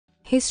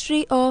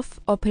History of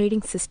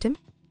operating system.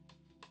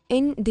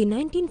 In the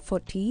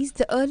 1940s,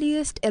 the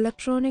earliest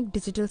electronic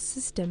digital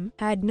system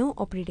had no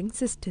operating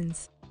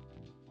systems.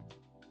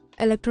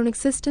 Electronic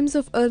systems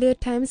of earlier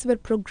times were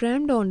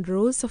programmed on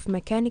rows of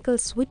mechanical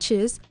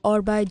switches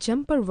or by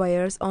jumper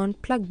wires on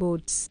plug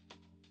boards.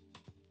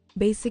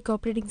 Basic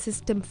operating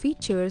system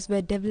features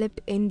were developed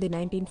in the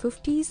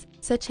 1950s,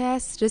 such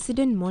as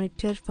resident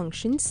monitor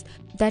functions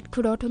that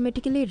could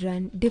automatically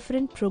run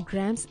different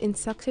programs in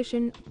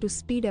succession to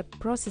speed up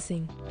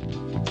processing.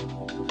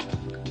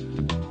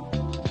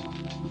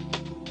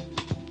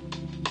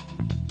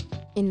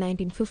 In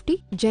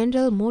 1950,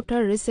 General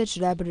Motor Research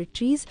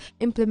Laboratories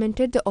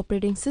implemented the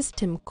operating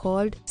system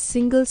called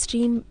Single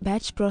Stream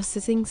Batch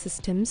Processing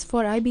Systems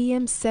for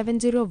IBM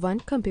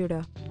 701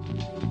 computer.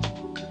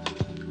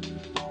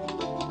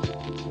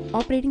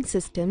 Operating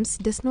systems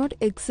does not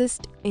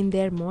exist in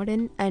their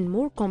modern and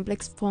more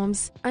complex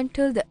forms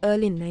until the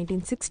early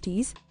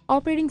 1960s.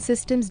 Operating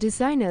systems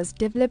designers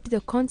developed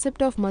the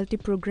concept of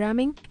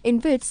multiprogramming,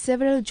 in which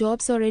several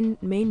jobs are in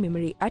main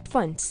memory at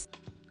once.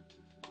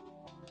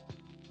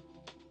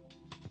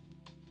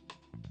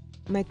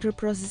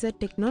 Microprocessor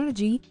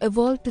technology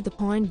evolved to the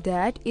point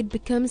that it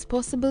becomes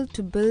possible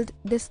to build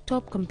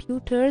desktop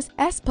computers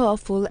as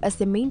powerful as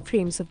the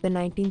mainframes of the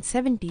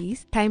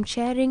 1970s,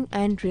 time-sharing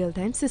and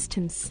real-time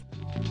systems.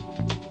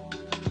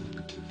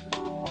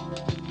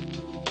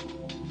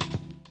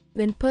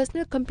 When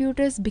personal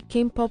computers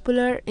became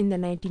popular in the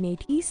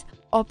 1980s,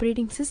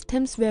 operating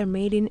systems were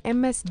made in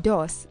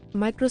MS-DOS,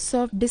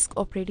 Microsoft Disk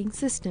Operating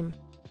System.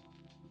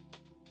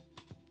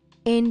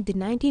 In the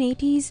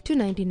 1980s to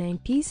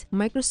 1990s,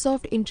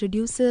 Microsoft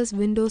introduces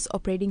Windows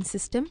operating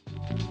system.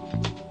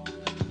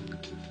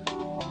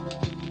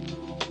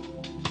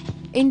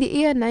 In the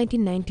year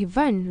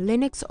 1991,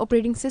 Linux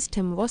operating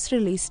system was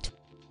released.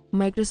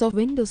 Microsoft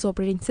Windows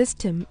operating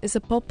system is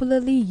a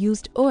popularly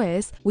used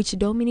OS which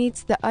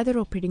dominates the other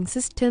operating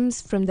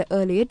systems from the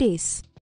earlier days.